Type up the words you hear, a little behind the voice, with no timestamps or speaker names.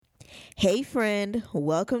Hey, friend,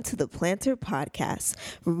 welcome to the Planter Podcast,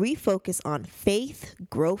 where we focus on faith,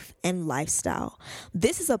 growth, and lifestyle.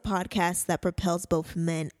 This is a podcast that propels both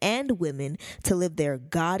men and women to live their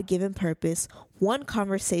God given purpose, one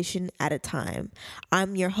conversation at a time.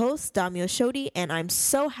 I'm your host, Damio Shodi, and I'm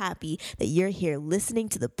so happy that you're here listening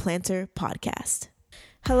to the Planter Podcast.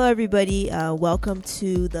 Hello, everybody. Welcome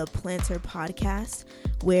to the Planter Podcast,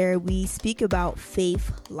 where we speak about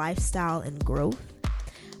faith, lifestyle, and growth.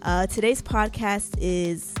 Today's podcast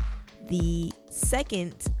is the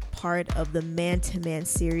second part of the Man-to-Man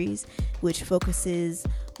series, which focuses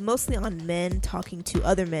mostly on men talking to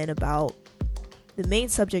other men about the main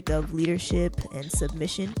subject of leadership and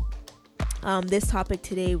submission. This topic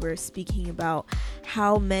today, we're speaking about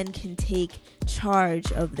how men can take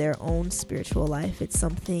charge of their own spiritual life. It's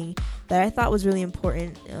something that I thought was really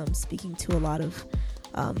important, speaking to a lot of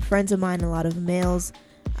friends of mine, a lot of males.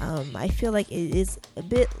 I feel like it is a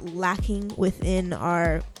bit lacking within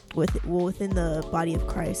the body of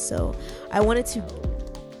Christ. So I wanted to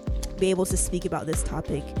be able to speak about this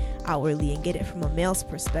topic outwardly and get it from a male's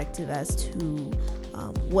perspective as to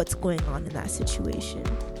what's going on in that situation.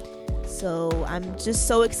 So I'm just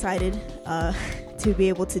so excited to be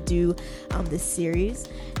able to do this series,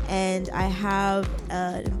 and I have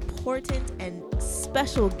an important and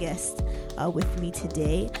special guest with me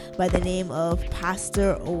today by the name of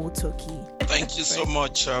Pastor Owotoki. Thank you so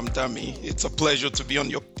much, Dami. It's a pleasure to be on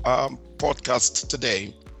your podcast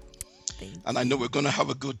today. And I know we're going to have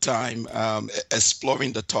a good time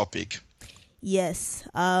exploring the topic. Yes.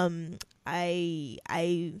 I'm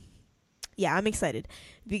excited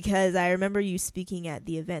because I remember you speaking at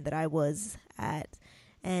the event that I was at,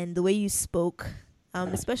 and the way you spoke,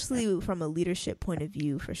 especially from a leadership point of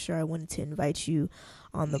view, for sure, I wanted to invite you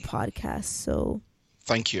on the podcast. So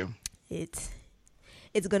thank you. It's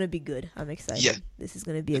going to be good. I'm excited. Yeah. This is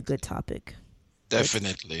going to be a good topic.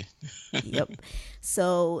 Definitely. Yep.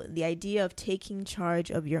 So the idea of taking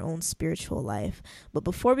charge of your own spiritual life. But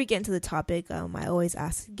before we get into the topic, I always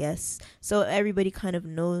ask guests, so everybody kind of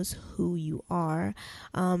knows who you are.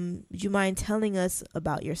 Would you mind telling us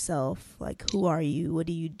about yourself? Like, who are you? What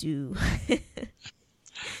do you do?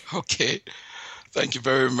 Okay. Thank you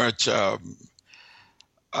very much.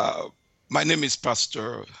 My name is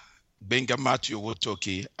Pastor Benga Matthew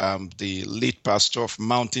Owotoki. I'm the lead pastor of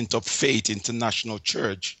Mountaintop Faith International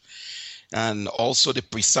Church, and also the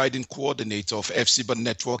presiding coordinator of FCBA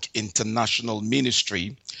Network International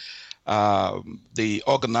Ministry, the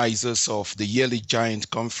organizers of the yearly Giant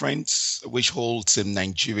Conference, which holds in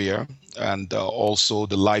Nigeria, and also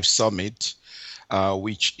the Life Summit,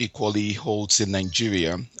 which equally holds in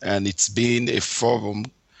Nigeria. And it's been a forum,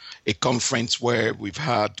 a conference where we've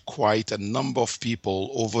had quite a number of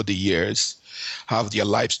people over the years have their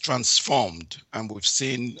lives transformed. And we've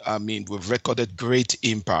seen, we've recorded great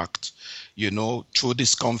impact, through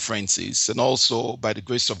these conferences. And also, by the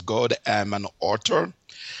grace of God, I'm an author.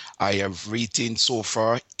 I have written so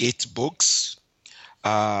far 8 books,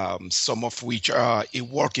 some of which are A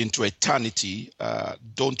Walk into Eternity,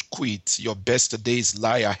 Don't Quit, Your Best Days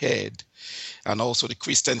Lie Ahead, and also the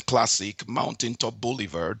Christian classic, Mountaintop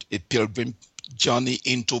Boulevard, A Pilgrim Journey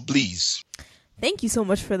into Bliss. Thank you so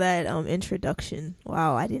much for that introduction.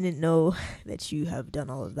 Wow, I didn't know that you have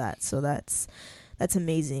done all of that. So that's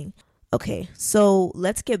amazing. Okay, so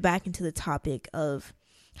let's get back into the topic of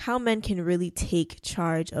how men can really take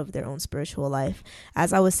charge of their own spiritual life.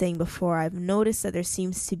 As I was saying before, I've noticed that there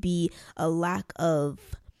seems to be a lack of,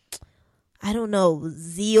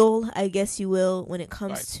 zeal, I guess you will, when it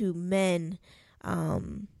comes to men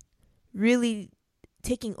really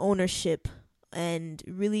taking ownership and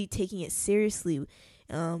really taking it seriously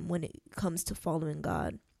when it comes to following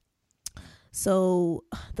God. So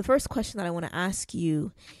the first question that I want to ask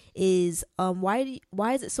you is why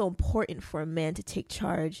is it so important for a man to take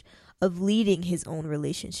charge of leading his own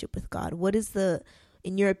relationship with God? What is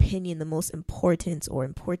in your opinion, the most importance or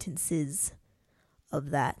importances of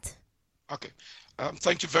that? Okay.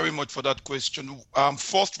 Thank you very much for that question.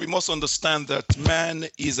 First, we must understand that man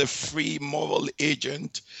is a free moral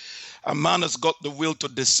agent. A man has got the will to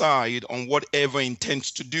decide on whatever he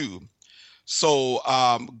intends to do. So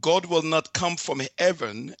God will not come from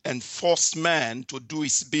heaven and force man to do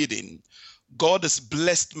his bidding. God has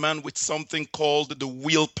blessed man with something called the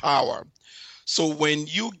willpower. So when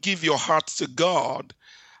you give your heart to God,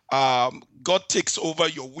 God takes over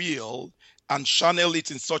your will and channel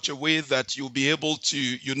it in such a way that you'll be able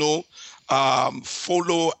to,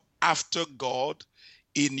 follow after God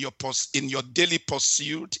in your daily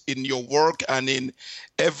pursuit, in your work, and in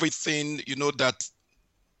everything,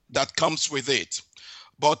 that comes with it.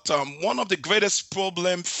 But one of the greatest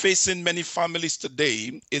problems facing many families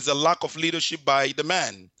today is a lack of leadership by the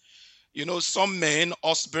man. Some men,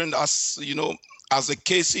 husband, as the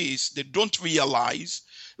case is, they don't realize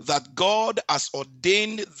that God has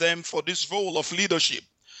ordained them for this role of leadership,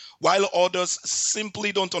 while others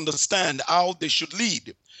simply don't understand how they should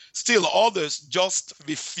lead. Still, others just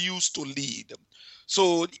refuse to lead.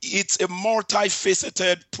 So it's a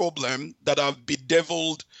multifaceted problem that have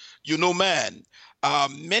bedeviled, man.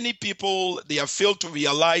 Many people, they have failed to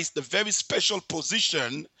realize the very special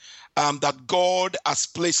position that God has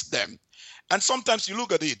placed them. And sometimes you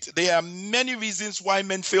look at it, there are many reasons why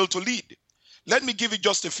men fail to lead. Let me give you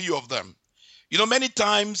just a few of them. Many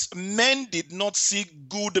times men did not see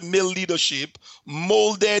good male leadership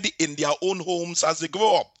molded in their own homes as they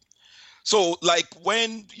grow up. So like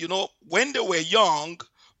when they were young,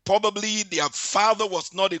 probably their father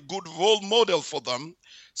was not a good role model for them.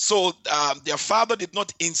 So their father did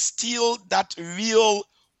not instill that real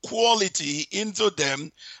quality into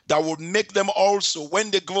them that would make them also,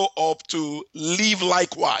 when they grow up, to live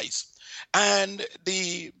likewise. And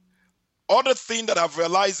the other thing that I've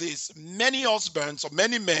realized is many husbands or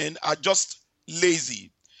many men are just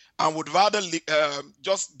lazy and would rather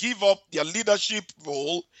just give up their leadership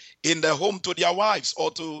role in the home to their wives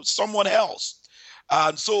or to someone else.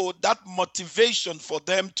 And so that motivation for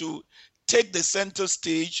them to take the center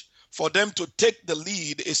stage, for them to take the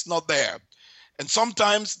lead, is not there. And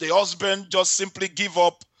sometimes the husband just simply give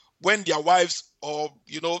up when their wives or,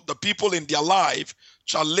 the people in their life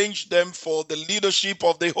challenge them for the leadership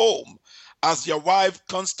of the home, as their wife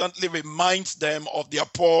constantly reminds them of their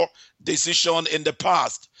poor decision in the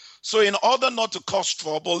past. So in order not to cause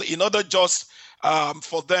trouble, in order just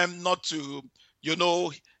for them not to,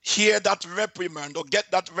 hear that reprimand or get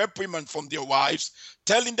that reprimand from their wives,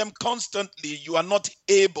 telling them constantly, you are not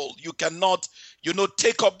able, you cannot,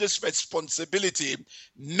 take up this responsibility,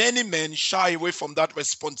 many men shy away from that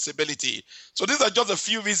responsibility. So these are just a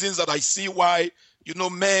few reasons that I see why,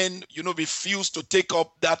 men, refuse to take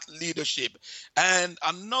up that leadership. And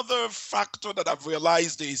another factor that I've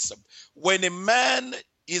realized is when a man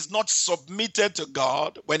is not submitted to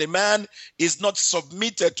God, when a man is not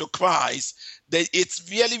submitted to Christ, then it's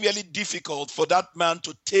really, really difficult for that man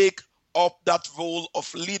to take up that role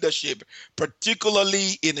of leadership,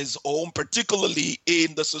 particularly in his home, particularly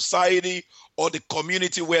in the society or the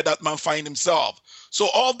community where that man finds himself. So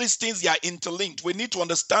all these things, they are interlinked. We need to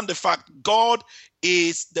understand the fact God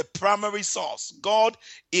is the primary source. God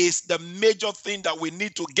is the major thing that we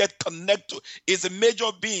need to get connected to, is a major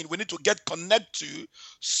being we need to get connected to,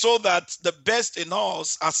 so that the best in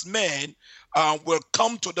us as men will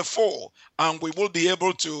come to the fore, and we will be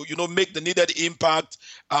able to, make the needed impact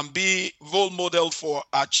and be role model for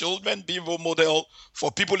our children, be role model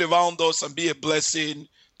for people around us, and be a blessing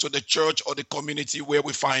to the church or the community where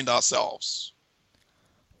we find ourselves.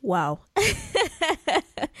 Wow.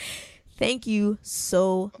 Thank you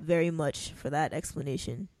so very much for that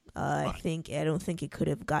explanation. I don't think it could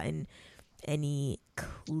have gotten any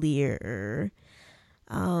clearer.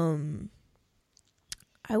 I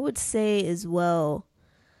would say as well,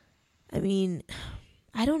 I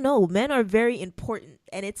don't know, men are very important,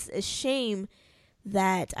 and it's a shame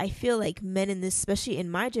that I feel like men in this, especially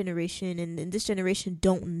in my generation and in this generation,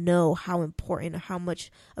 don't know how important, how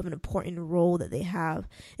much of an important role that they have,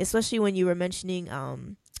 especially when you were mentioning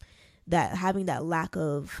that having that lack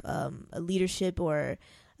of a leadership or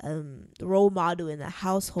role model in the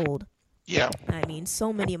household. Yeah.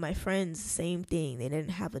 So many of my friends, same thing. They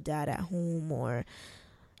didn't have a dad at home, or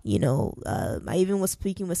I even was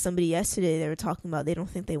speaking with somebody yesterday. They were talking about they don't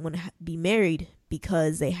think they want to be married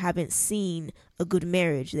because they haven't seen a good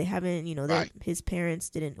marriage. They haven't, right. His parents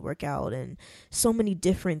didn't work out, and so many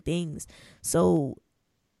different things. So,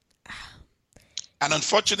 and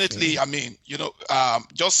unfortunately,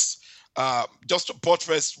 just to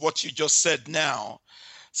buttress what you just said now,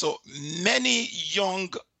 so many young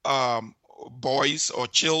boys or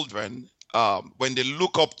children, when they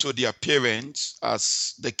look up to their parents,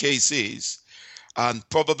 as the case is, and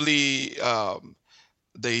probably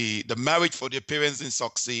the marriage for their parents didn't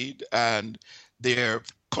succeed, and they're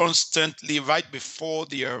constantly right before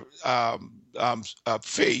their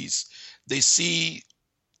face, they see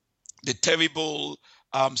the terrible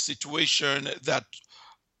situation that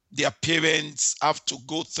their parents have to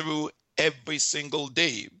go through every single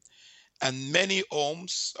day. And many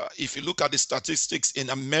homes, if you look at the statistics in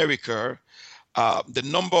America, the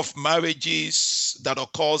number of marriages that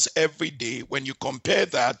occurs every day, when you compare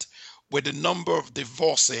that with the number of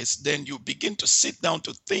divorces, then you begin to sit down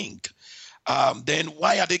to think, then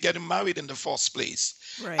why are they getting married in the first place?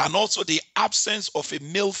 Right. And also the absence of a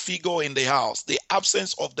male figure in the house, the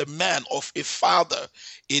absence of the man, of a father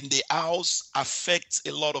in the house affects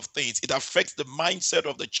a lot of things. It affects the mindset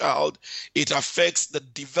of the child. It affects the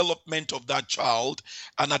development of that child.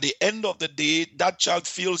 And at the end of the day, that child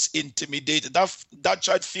feels intimidated. That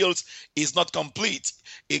child feels is not complete.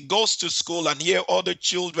 It goes to school and hear other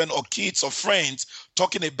children or kids or friends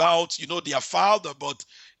talking about, their father, but,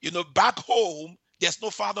 back home, there's no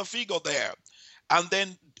father figure there. And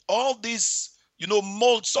then all this,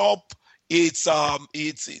 molds up its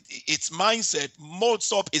mindset,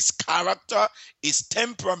 molds up its character, its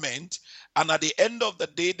temperament. And at the end of the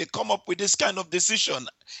day, they come up with this kind of decision.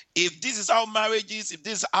 If this is how marriage is, if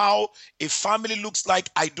this is how a family looks like,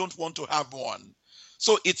 I don't want to have one.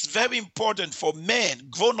 So it's very important for men,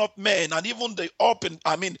 grown-up men, and even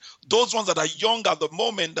those ones that are young at the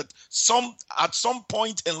moment, that at some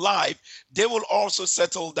point in life, they will also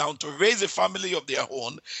settle down to raise a family of their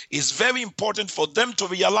own. It's very important for them to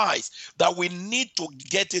realize that we need to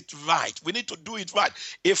get it right. We need to do it right.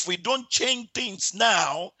 If we don't change things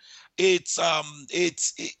now, it's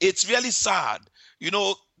really sad.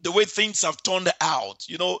 The way things have turned out.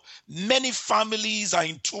 Many families are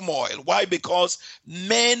in turmoil. Why? Because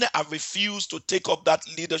men have refused to take up that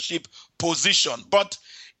leadership position. But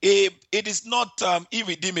it is not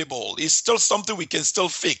irredeemable. It's still something we can still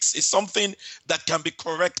fix. It's something that can be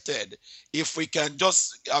corrected if we can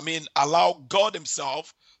just, allow God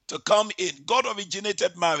himself to come in. God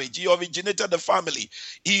originated marriage. He originated the family.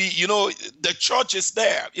 The church is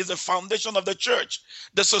there. Is the foundation of the church.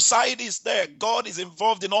 The society is there. God is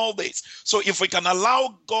involved in all this. So if we can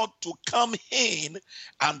allow God to come in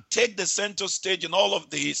and take the center stage in all of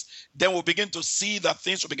this, then we'll begin to see that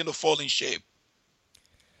things will begin to fall in shape.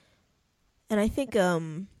 And I think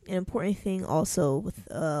an important thing also with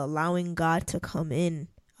allowing God to come in,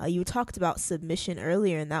 you talked about submission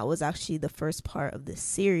earlier, and that was actually the first part of this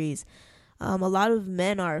series. A lot of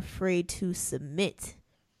men are afraid to submit.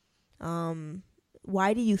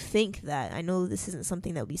 Why do you think that? I know this isn't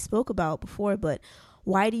something that we spoke about before, but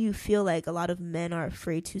why do you feel like a lot of men are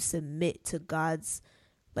afraid to submit to God's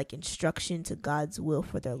instruction, to God's will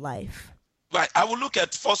for their life? Right. I will look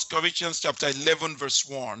at 1 Corinthians chapter 11, verse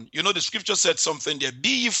 1. The scripture said something there.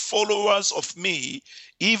 Be ye followers of me,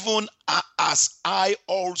 even as I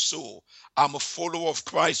also am a follower of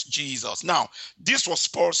Christ Jesus. Now, this was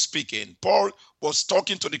Paul speaking. Paul was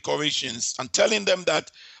talking to the Corinthians and telling them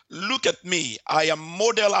that, look at me. I am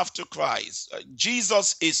model after Christ.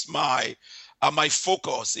 Jesus is my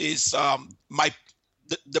focus, is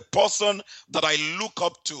the person that I look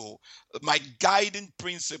up to, my guiding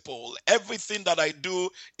principle. Everything that I do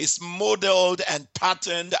is modeled and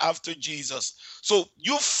patterned after Jesus. So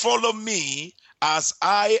you follow me as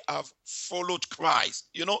I have followed Christ.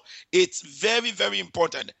 It's very, very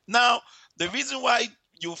important. Now, the reason why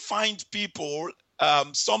you find people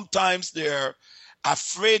sometimes they're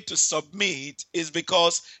afraid to submit is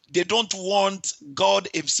because they don't want God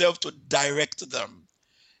himself to direct them.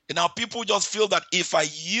 Now, people just feel that if I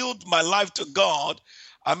yield my life to God,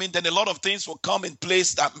 then a lot of things will come in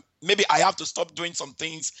place that maybe I have to stop doing some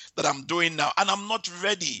things that I'm doing now. And I'm not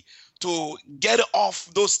ready to get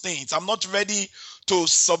off those things. I'm not ready to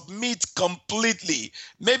submit completely.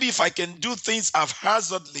 Maybe if I can do things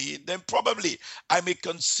haphazardly, then probably I may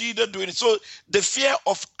consider doing it. So the fear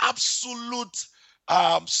of absolute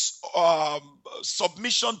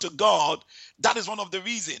submission to God, that is one of the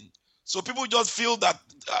reasons. So people just feel that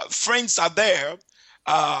friends are there.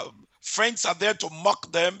 Friends are there to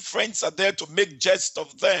mock them. Friends are there to make jest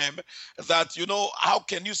of them. That, how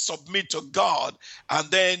can you submit to God?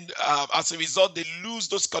 And then as a result, they lose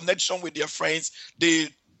those connection with their friends. They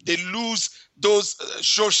lose those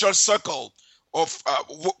social circle of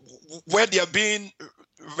where they are being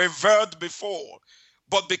revered before.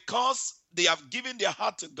 But because they have given their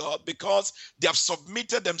heart to God, because they have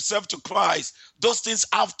submitted themselves to Christ, those things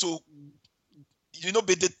have to,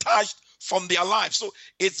 be detached from their life. So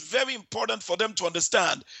it's very important for them to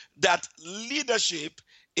understand that leadership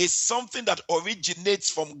is something that originates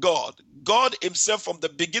from God. God himself, from the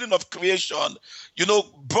beginning of creation,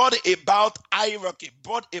 brought about hierarchy,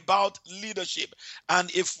 brought about leadership.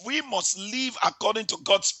 And if we must live according to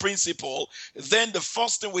God's principle, then the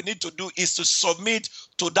first thing we need to do is to submit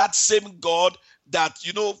to that same God that,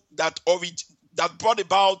 that brought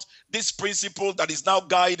about this principle that is now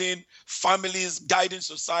guiding families, guiding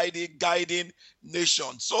society, guiding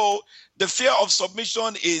nations. So the fear of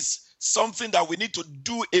submission is something that we need to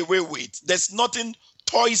do away with. There's nothing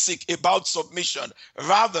stoic about submission.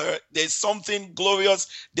 Rather, there's something glorious,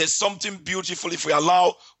 there's something beautiful if we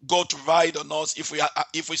allow God to ride on us,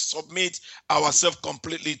 if we submit ourselves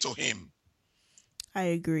completely to him. I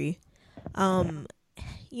agree. Um,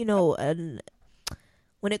 and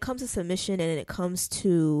when it comes to submission and it comes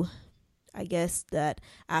to, I guess, that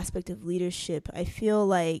aspect of leadership, I feel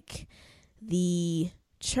like the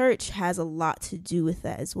church has a lot to do with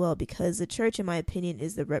that as well, because the church, in my opinion,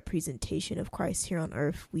 is the representation of Christ here on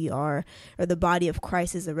earth. Or the body of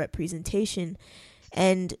Christ is a representation.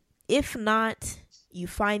 And if not, you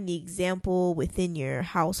find the example within your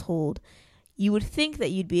household. You would think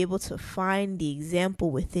that you'd be able to find the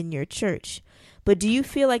example within your church. But do you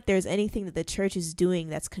feel like there's anything that the church is doing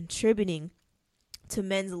that's contributing to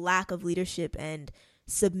men's lack of leadership and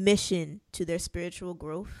submission to their spiritual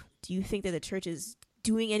growth? Do you think that the church is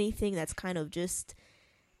doing anything that's kind of just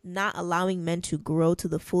not allowing men to grow to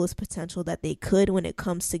the fullest potential that they could when it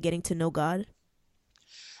comes to getting to know God?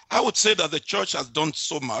 I would say that the church has done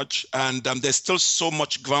so much, and there's still so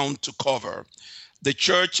much ground to cover. The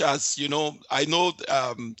church has, I know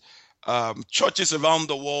churches around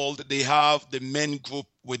the world, they have the men group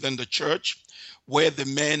within the church, where the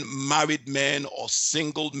men, married men or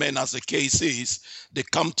single men as the case is, they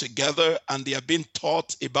come together and they are being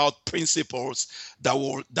taught about principles that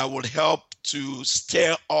will help to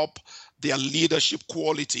stir up their leadership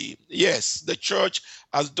quality. Yes, the church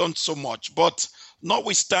has done so much, but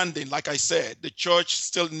notwithstanding, like I said, the church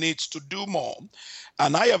still needs to do more.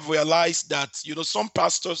 And I have realized that, some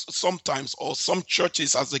pastors sometimes, or some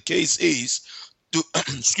churches as the case is,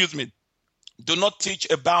 excuse me, do not teach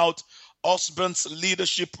about husband's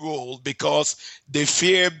leadership role because they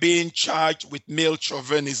fear being charged with male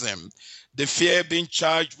chauvinism. They fear being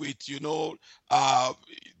charged with,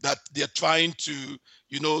 that they're trying to,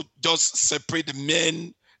 just separate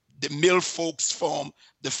the male folks from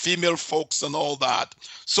the female folks and all that.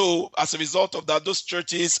 So as a result of that, those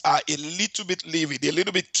churches are a little bit leery, they're a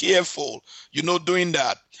little bit careful, doing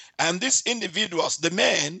that. And these individuals, the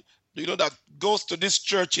men, that goes to these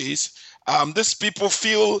churches, these people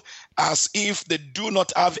feel as if they do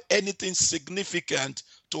not have anything significant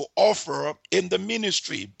to offer in the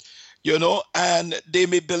ministry, and they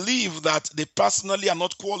may believe that they personally are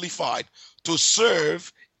not qualified to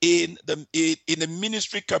serve in a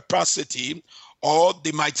ministry capacity, or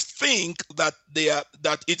they might think that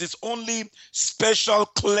it is only special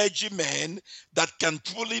clergymen that can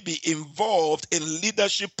truly be involved in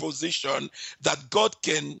leadership position that God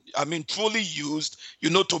can, truly use,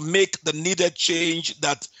 to make the needed change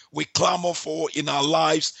that we clamor for in our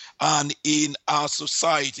lives and in our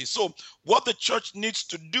society. So what the church needs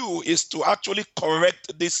to do is to actually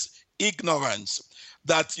correct this ignorance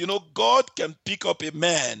that, God can pick up a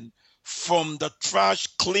man from the trash,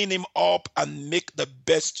 clean him up, and make the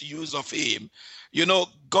best use of him.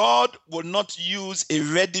 God will not use a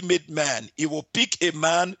ready-made man. He will pick a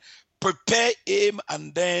man, prepare him,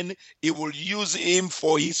 and then he will use him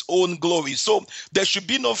for his own glory. So there should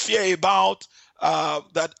be no fear about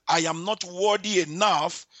that I am not worthy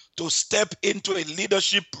enough to step into a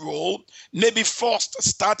leadership role, maybe first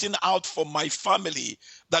starting out from my family,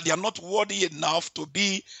 that they are not worthy enough to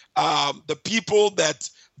be the people that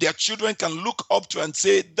their children can look up to and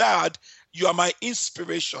say, Dad, you are my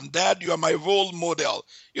inspiration. Dad, you are my role model.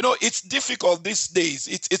 It's difficult these days.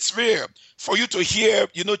 It's rare for you to hear,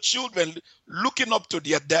 children looking up to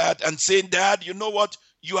their dad and saying, Dad, you know what?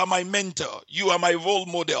 You are my mentor. You are my role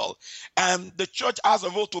model. And the church has a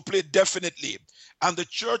role to play, definitely. And the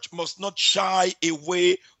church must not shy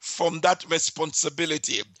away from that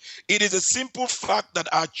responsibility. It is a simple fact that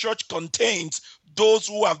our church contains those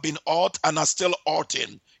who have been hurt and are still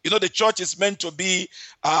hurting. The church is meant to be,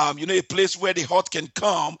 a place where the hurt can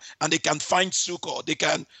come and they can find succor. They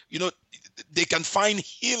can, they can find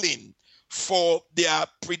healing for their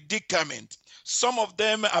predicament. Some of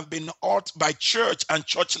them have been hurt by church and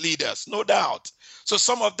church leaders, no doubt. So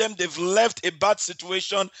some of them, they've left a bad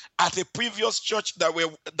situation at a previous church that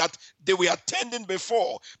they were attending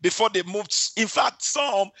before they moved. In fact,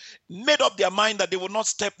 some made up their mind that they would not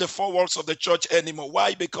step the four walls of the church anymore.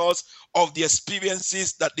 Why? Because of the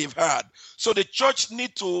experiences that they've had. So the church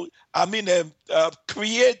need to,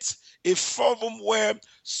 create a forum where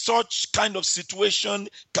such kind of situation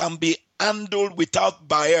can be handled without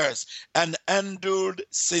bias and handled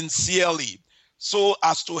sincerely, so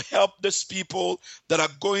as to help these people that are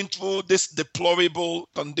going through this deplorable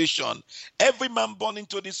condition. Every man born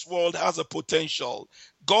into this world has a potential.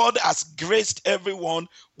 God has graced everyone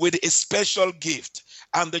with a special gift,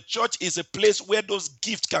 and the church is a place where those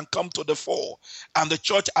gifts can come to the fore, and the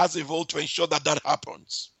church has a role to ensure that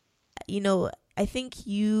happens. I think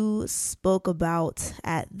you spoke about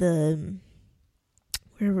at the,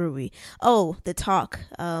 where were we? Oh, the talk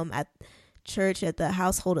at church at the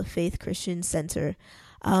Household of Faith Christian Center.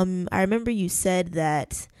 I remember you said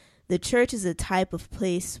that the church is a type of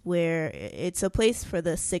place where it's a place for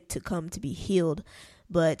the sick to come to be healed,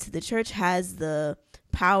 but the church has the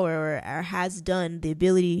power, or has done the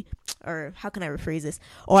ability, or how can I rephrase this,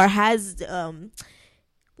 or has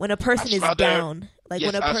when a person As is rather, down, like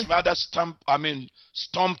when yes, a as rather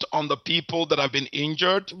stomped on the people that have been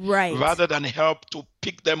injured, right, rather than help to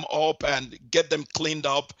pick them up and get them cleaned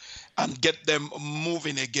up and get them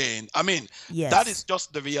moving again. I mean, that is yes,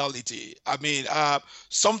 just the reality. I mean,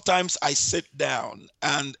 sometimes I sit down,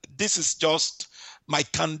 and this is just my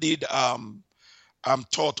candid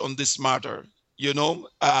thought on this matter. You know,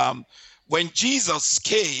 when Jesus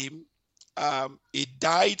came, he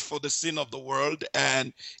died for the sin of the world,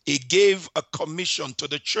 and he gave a commission to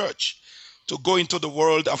the church to go into the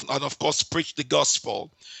world and of course preach the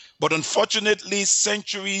gospel. But unfortunately,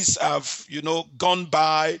 centuries have, gone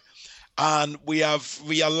by, and we have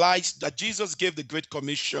realized that Jesus gave the Great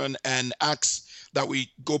Commission and asked that we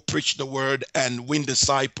go preach the word and win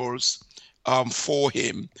disciples for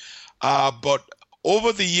him. But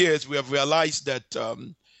over the years, we have realized that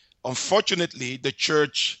unfortunately, the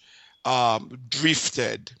church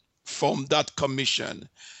drifted from that commission.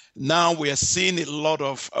 Now we are seeing a lot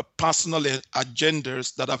of personal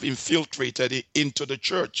agendas that have infiltrated into the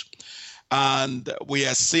church. And we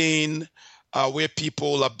are seeing where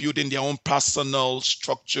people are building their own personal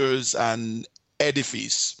structures and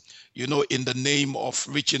edifice, in the name of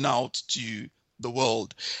reaching out to the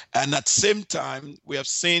world. And at the same time, we have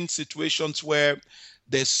seen situations where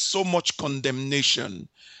there's so much condemnation.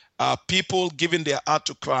 People giving their heart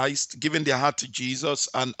to Christ, giving their heart to Jesus,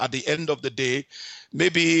 and at the end of the day,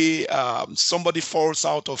 maybe somebody falls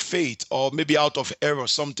out of faith, or maybe out of error,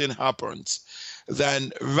 something happens.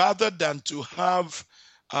 Then rather than to have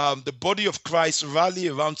the body of Christ rally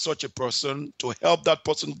around such a person to help that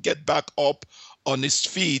person get back up on his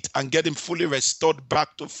feet and get him fully restored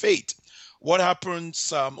back to faith, what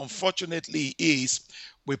happens, unfortunately, is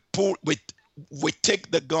we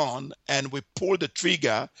take the gun and we pull the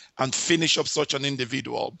trigger and finish up such an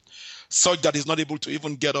individual, such that is not able to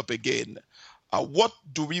even get up again. What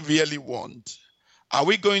do we really want? Are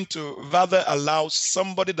we going to rather allow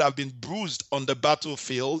somebody that have been bruised on the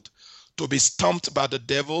battlefield to be stomped by the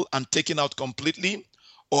devil and taken out completely?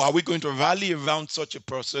 Or are we going to rally around such a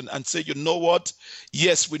person and say, you know what?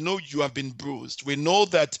 Yes, we know you have been bruised. We know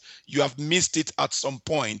that you have missed it at some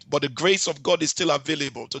point, but the grace of God is still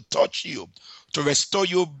available to touch you, to restore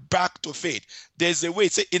you back to faith. There's a way,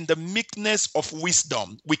 say, in the meekness of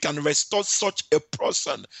wisdom, we can restore such a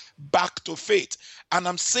person back to faith. And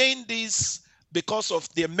I'm saying this because of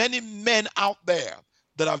the many men out there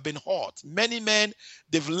that have been hurt. Many men,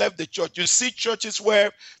 they've left the church. You see churches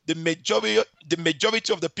where the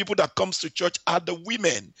majority of the people that comes to church are the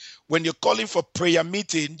women. When you're calling for prayer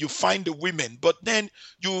meeting, you find the women, but then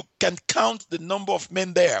you can count the number of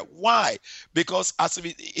men there. Why? Because as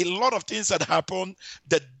a lot of things that happen,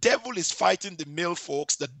 the devil is fighting the male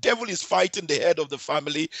folks, the devil is fighting the head of the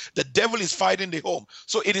family, the devil is fighting the home.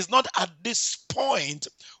 So it is not at this point,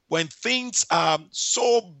 when things are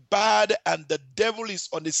so bad and the devil is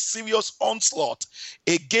on a serious onslaught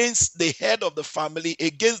against the head of the family,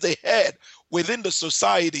 against the head within the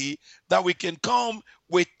society, that we can come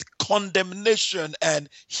with condemnation and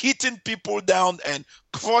hitting people down and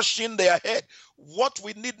crushing their head. What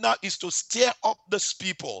we need now is to stir up these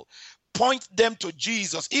people, point them to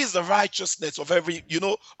Jesus. He is the righteousness of every,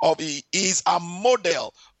 he is a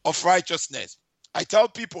model of righteousness. I tell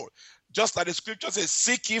people, just like the scripture says,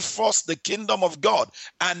 seek ye first the kingdom of God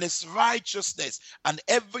and his righteousness, and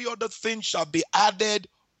every other thing shall be added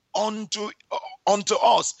unto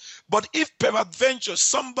us. But if peradventure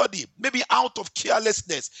somebody, maybe out of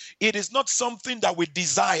carelessness, it is not something that we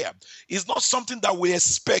desire, it's not something that we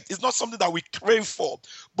expect, it's not something that we crave for,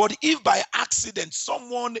 but if by accident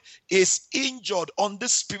someone is injured on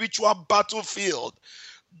this spiritual battlefield,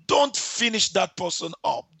 don't finish that person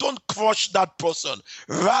up. Don't crush that person.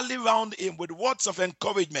 Rally around him with words of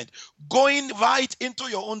encouragement, going right into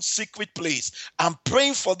your own secret place and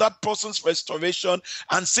praying for that person's restoration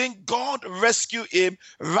and saying, God, rescue him.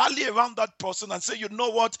 Rally around that person and say, you know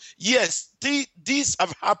what? Yes, these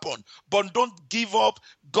have happened, but don't give up.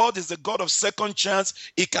 God is the God of second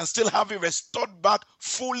chance. He can still have you restored back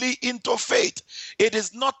fully into faith. It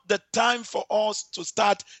is not the time for us to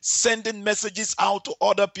start sending messages out to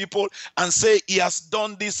other people and say he has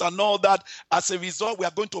done this and all that. As a result, we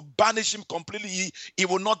are going to banish him completely. He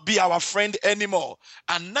will not be our friend anymore.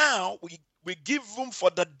 And now we give room for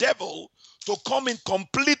the devil to come in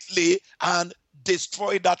completely and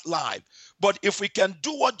destroy that life. But if we can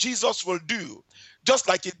do what Jesus will do, just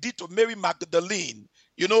like he did to Mary Magdalene,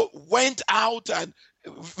 went out, and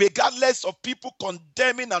regardless of people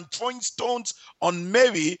condemning and throwing stones on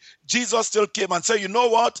Mary, Jesus still came and said, you know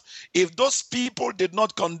what? If those people did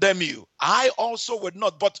not condemn you, I also would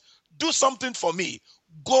not. But do something for me.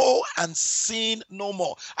 Go and sin no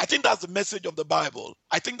more. I think that's the message of the Bible.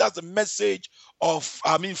 I think that's the message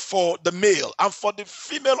for the male and for the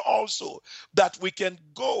female also, that we can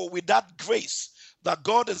go with that grace that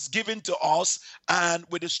God has given to us, and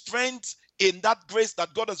with the strength in that grace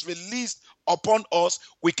that God has released upon us,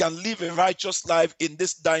 we can live a righteous life in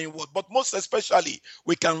this dying world. But most especially,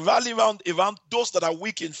 we can rally around those that are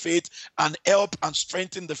weak in faith and help and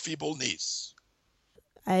strengthen the feeble knees.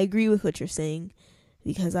 I agree with what you're saying,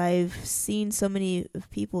 because I've seen so many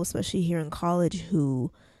people, especially here in college,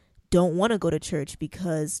 who don't want to go to church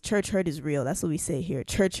because church hurt is real. That's what we say here.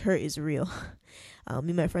 Church hurt is real. Me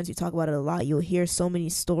and my friends, we talk about it a lot. You'll hear so many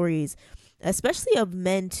stories, especially of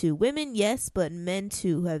men too. Women, yes, but men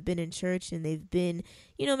too, who have been in church and they've been,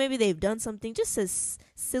 maybe they've done something just as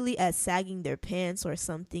silly as sagging their pants or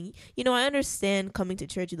something. I understand coming to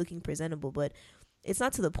church looking presentable, but it's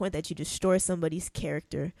not to the point that you destroy somebody's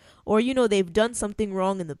character, or, they've done something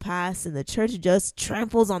wrong in the past and the church just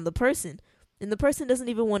tramples on the person. And the person doesn't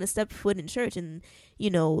even want to step foot in church. And,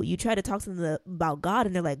 you try to talk to them about God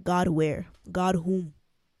and they're like, God where? God whom?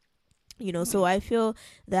 So I feel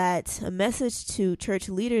that a message to church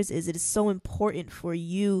leaders is it is so important for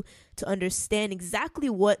you to understand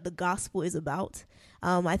exactly what the gospel is about.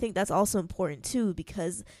 I think that's also important too,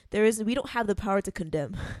 because we don't have the power to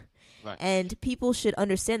condemn. Right. And people should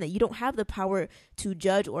understand that you don't have the power to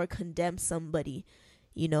judge or condemn somebody.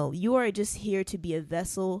 You are just here to be a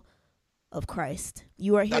vessel of Christ.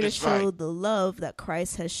 You are here to show the love that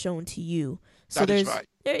Christ has shown to you. So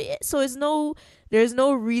there's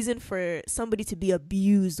no reason for somebody to be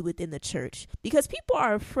abused within the church, because people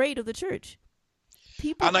are afraid of the church.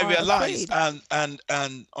 And I realize,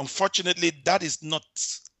 and unfortunately, that is not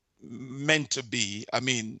meant to be. I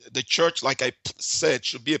mean, the church, like I said,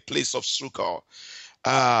 should be a place of succor.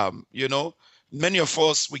 Many of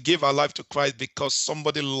us, we give our life to Christ because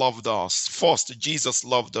somebody loved us. First, Jesus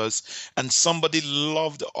loved us, and somebody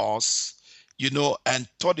loved us, and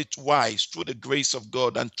thought it wise through the grace of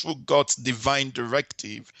God and through God's divine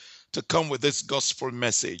directive to come with this gospel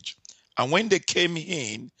message. And when they came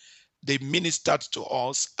in, they ministered to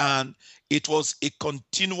us, and it was a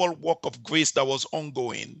continual work of grace that was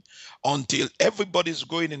ongoing until everybody's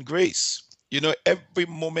growing in grace. Every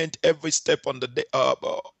moment, every step on the day,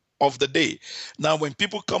 of the day. Now, when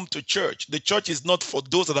people come to church, the church is not for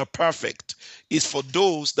those that are perfect. It's for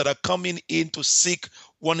those that are coming in to seek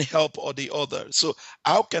one help or the other. So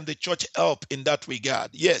how can the church help in that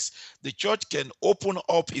regard? Yes, the church can open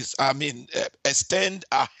up extend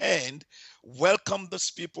a hand, welcome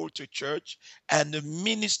those people to church, and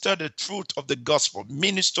minister the truth of the gospel,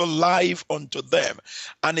 minister life unto them.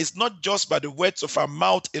 And it's not just by the words of our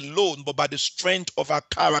mouth alone, but by the strength of our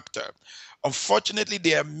character. Unfortunately,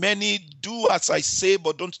 there are many do as I say,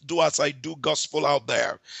 but don't do as I do gospel out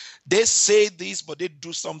there. They say this, but they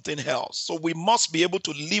do something else. So we must be able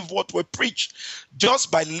to live what we preach. Just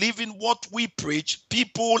by living what we preach,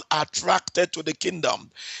 people are attracted to the kingdom.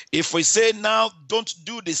 If we say now, don't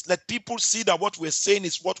do this, let people see that what we're saying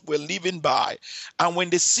is what we're living by. And when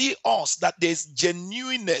they see us, that there's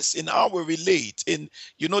genuineness in how we relate, in,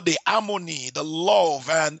 the harmony, the love,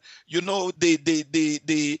 and,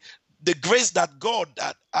 the grace that God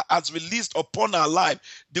has released upon our life,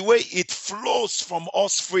 the way it flows from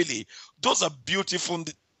us freely, those are beautiful,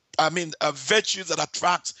 virtues that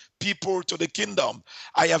attract people to the kingdom.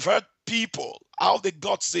 I have heard people, how they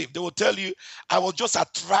got saved. They will tell you, I was just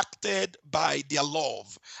attracted by their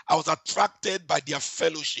love. I was attracted by their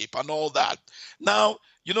fellowship and all that. Now,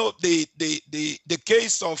 the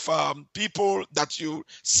case of people that you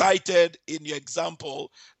cited in your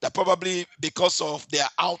example, that probably because of their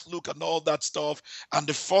outlook and all that stuff, and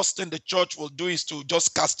the first thing the church will do is to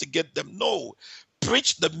just castigate them. No,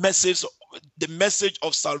 preach the message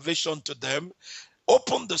of salvation to them.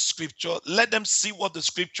 Open the scripture, let them see what the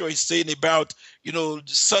scripture is saying about,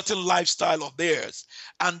 certain lifestyle of theirs.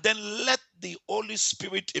 And then let the Holy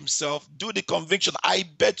Spirit himself do the conviction. I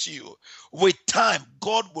bet you with time,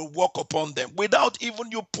 God will work upon them without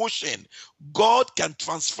even you pushing. God can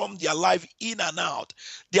transform their life in and out.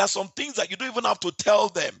 There are some things that you don't even have to tell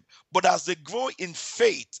them, But as they grow in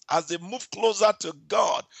faith, as they move closer to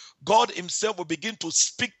God, God himself will begin to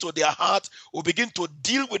speak to their heart, will begin to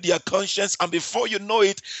deal with their conscience. And before you know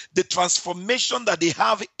it, the transformation that they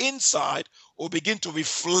have inside will begin to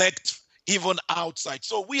reflect even outside.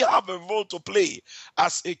 So we have a role to play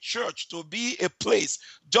as a church to be a place,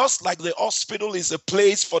 just like the hospital is a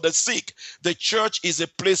place for the sick, the church is a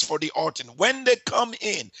place for the hurting. When they come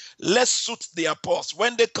in, let's soothe their pulse.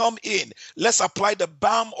 When they come in, let's apply the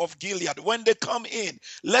balm of Gilead. When they come in,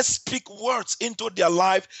 let's speak words into their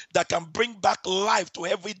life that can bring back life to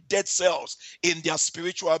every dead cells in their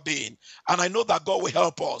spiritual being. And I know that God will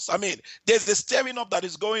help us. I mean, there's the stirring up that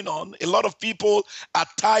is going on. A lot of people are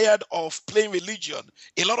tired of playing religion.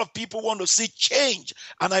 A lot of people want to see change,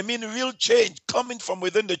 and I mean real change coming from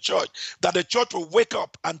within the church, that the church will wake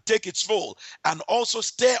up and take its role and also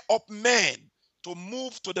stir up men to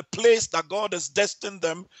move to the place that God has destined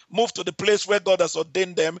them, move to the place where God has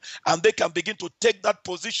ordained them, and they can begin to take that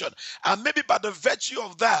position. And maybe by the virtue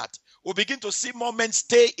of that, we'll begin to see more men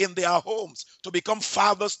stay in their homes to become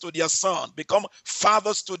fathers to their son, become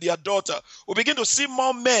fathers to their daughter. We'll begin to see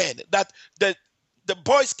more men that the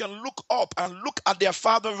boys can look up and look at their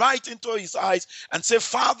father right into his eyes and say,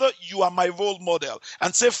 Father, you are my role model.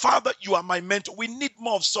 And say, Father, you are my mentor. We need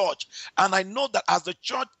more of such. And I know that as the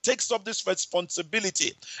church takes up this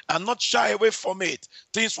responsibility and not shy away from it,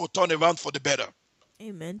 things will turn around for the better.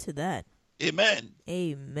 Amen to that. Amen.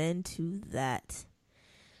 Amen to that.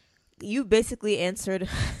 You basically answered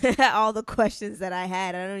all the questions that I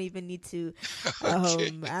had. I don't even need to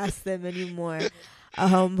ask them anymore.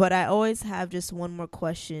 But I always have just one more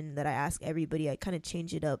question that I ask everybody. I kind of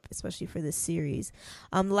change it up, especially for this series.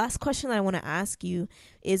 The last question I want to ask you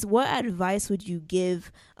is, what advice would you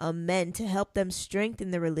give men to help them strengthen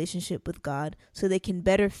their relationship with God so they can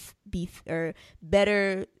be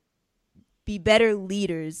better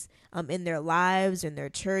leaders in their lives, in their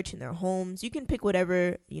church, in their homes? You can pick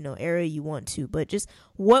whatever area you want to, but just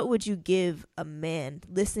what would you give a man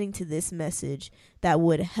listening to this message that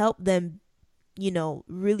would help them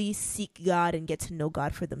really seek God and get to know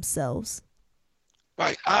God for themselves?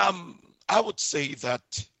 Right. I would say that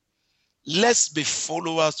let's be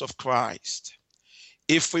followers of Christ.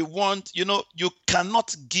 If we want, you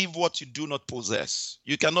cannot give what you do not possess.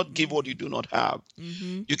 You cannot give what you do not have.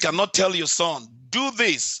 Mm-hmm. You cannot tell your son, do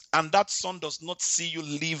this, and that son does not see you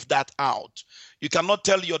live that out. You cannot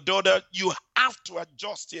tell your daughter, you have to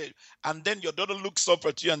adjust here, and then your daughter looks up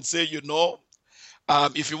at you and say,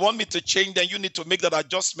 if you want me to change, then you need to make that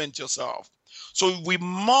adjustment yourself. So we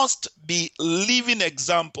must be living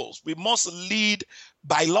examples. We must lead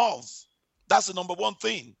by love. That's the number one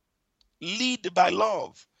thing. Lead by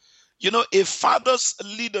love. A father's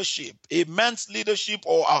leadership, a man's leadership,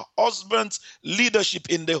 or a husband's leadership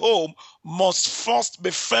in the home must first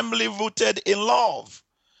be firmly rooted in love.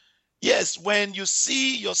 Yes, when you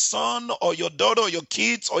see your son or your daughter or your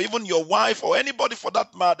kids or even your wife or anybody for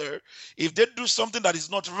that matter, if they do something that is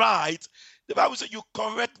not right, the Bible says you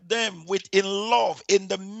correct them in love, in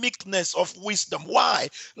the meekness of wisdom. Why?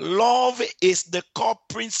 Love is the core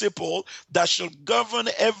principle that should govern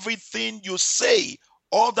everything you say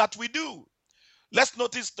or that we do. Let's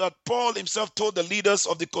notice that Paul himself told the leaders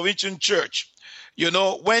of the Corinthian church,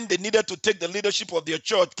 when they needed to take the leadership of their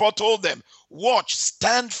church, Paul told them, watch,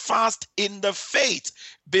 stand fast in the faith,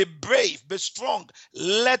 be brave, be strong.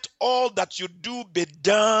 Let all that you do be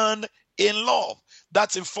done in love.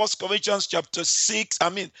 That's in 1 Corinthians chapter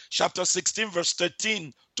 16, verse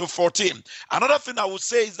 13 to 14. Another thing I would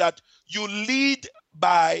say is that you lead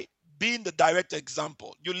by being the direct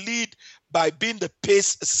example. You lead by being the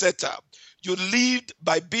pace setter. You lead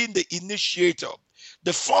by being the initiator.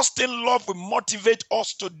 The first thing love will motivate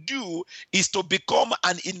us to do is to become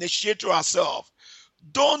an initiator ourselves.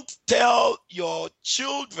 Don't tell your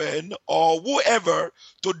children or whoever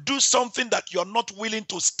to do something that you're not willing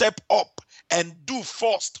to step up and do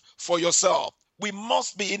first for yourself. We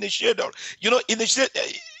must be initiator.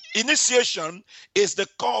 Initiation is the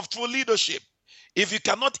core of true leadership. If you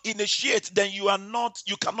cannot initiate, then you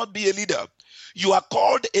cannot be a leader. You are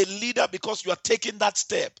called a leader because you are taking that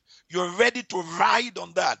step. You're ready to ride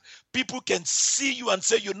on that. People can see you and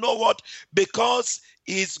say, you know what? Because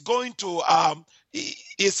he's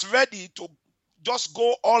ready to just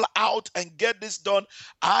go all out and get this done.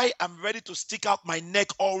 I am ready to stick out my neck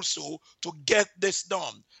also to get this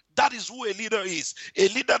done. That is who a leader is. A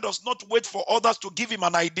leader does not wait for others to give him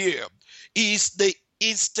an idea. He is the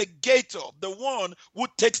instigator, the one who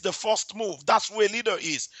takes the first move. That's who a leader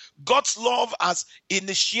is. God's love has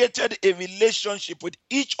initiated a relationship with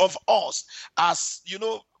each of us, as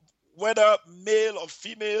whether male or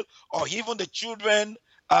female, or even the children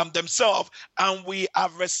themselves, and we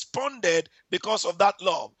have responded because of that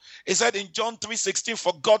love. He said in John 3:16,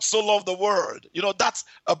 for God so loved the world. That's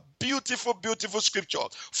a beautiful, beautiful scripture.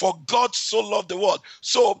 For God so loved the world.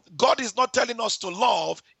 So God is not telling us to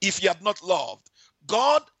love if he had not loved.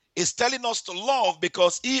 God is telling us to love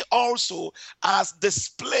because he also has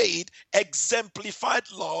displayed exemplified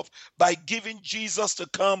love by giving Jesus to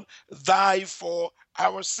come die for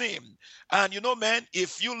our sin. And man,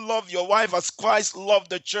 if you love your wife as Christ loved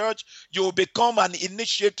the church, you will become an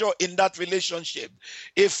initiator in that relationship.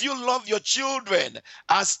 If you love your children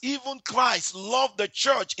as even Christ loved the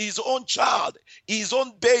church, his own child, his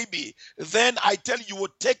own baby, then I tell you, you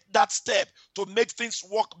will take that step to make things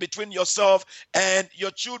work between yourself and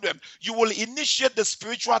your children. You will initiate the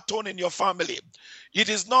spiritual tone in your family. It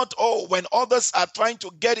is not, when others are trying to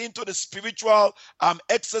get into the spiritual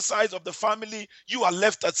exercise of the family, you are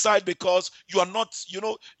left aside because you are not, you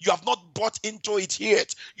have not bought into it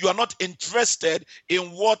yet. You are not interested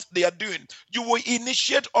in what they are doing. You will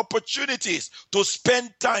initiate opportunities to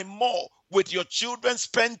spend time more with your children,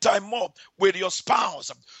 spend time more with your spouse.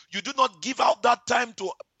 You do not give out that time to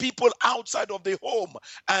people outside of the home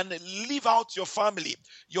and leave out your family.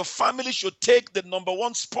 Your family should take the number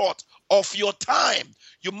one spot of your time.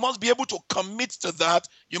 You must be able to commit to that.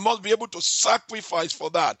 You must be able to sacrifice for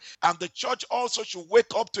that. And the church also should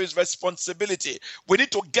wake up to its responsibility. We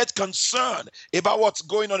need to get concerned about what's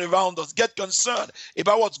going on around us. Get concerned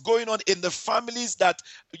about what's going on in the families that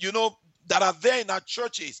are there in our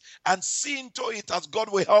churches, and see into it as God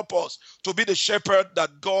will help us to be the shepherd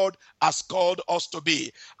that God has called us to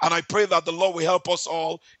be. And I pray that the Lord will help us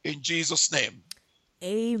all in Jesus' name.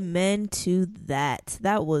 Amen to that.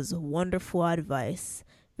 That was wonderful advice.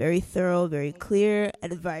 Very thorough, very clear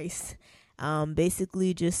advice.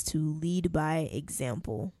 Basically just to lead by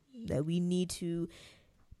example, that we need to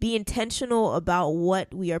be intentional about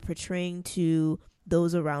what we are portraying to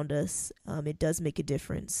those around us. It does make a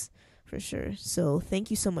difference. For sure. So thank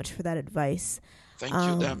you so much for that advice. Thank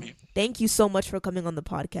you, Dami. Thank you so much for coming on the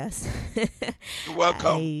podcast. You're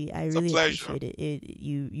welcome. I really appreciate it.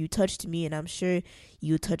 You touched me, and I'm sure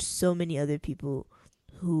you touched so many other people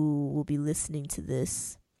who will be listening to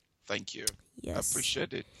this. Thank you. Yes. I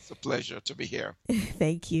appreciate it. It's a pleasure to be here.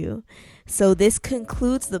 Thank you. So this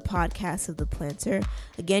concludes the podcast of The Planter.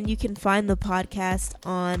 Again, you can find the podcast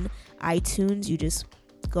on iTunes. You just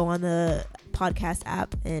go on the podcast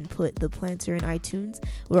app and put The Planter in iTunes.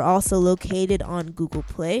 We're also located on Google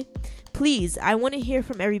Play. Please, I want to hear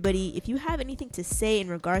from everybody. If you have anything to say in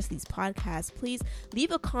regards to these podcasts, please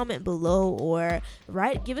leave a comment below, or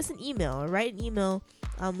give us an email, or write an email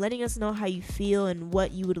letting us know how you feel and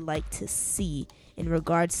what you would like to see in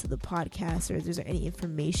regards to the podcast, or if there's any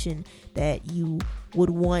information that you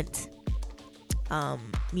would want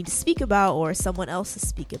me to speak about or someone else to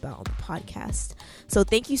speak about on the podcast. So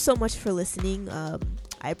thank you so much for listening. I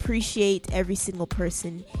appreciate every single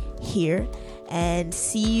person here, and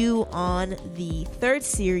see you on the third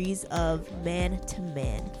series of Man to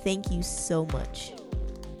Man. Thank you so much.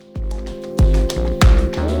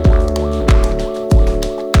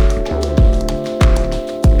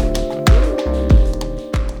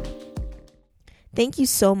 Thank you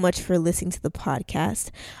so much for listening to the podcast.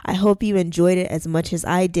 I hope you enjoyed it as much as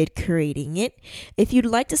I did creating it. If you'd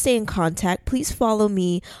like to stay in contact, please follow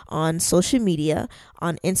me on social media,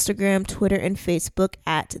 on Instagram, Twitter, and Facebook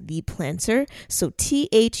at The Planter. So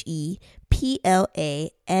ThePlanter.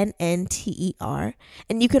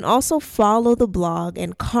 And you can also follow the blog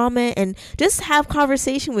and comment and just have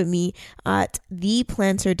conversation with me at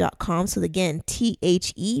theplanter.com. So again,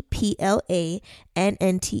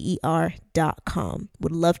 ThePlanter.com.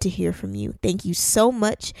 Would love to hear from you. Thank you so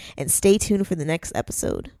much, and stay tuned for the next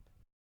episode.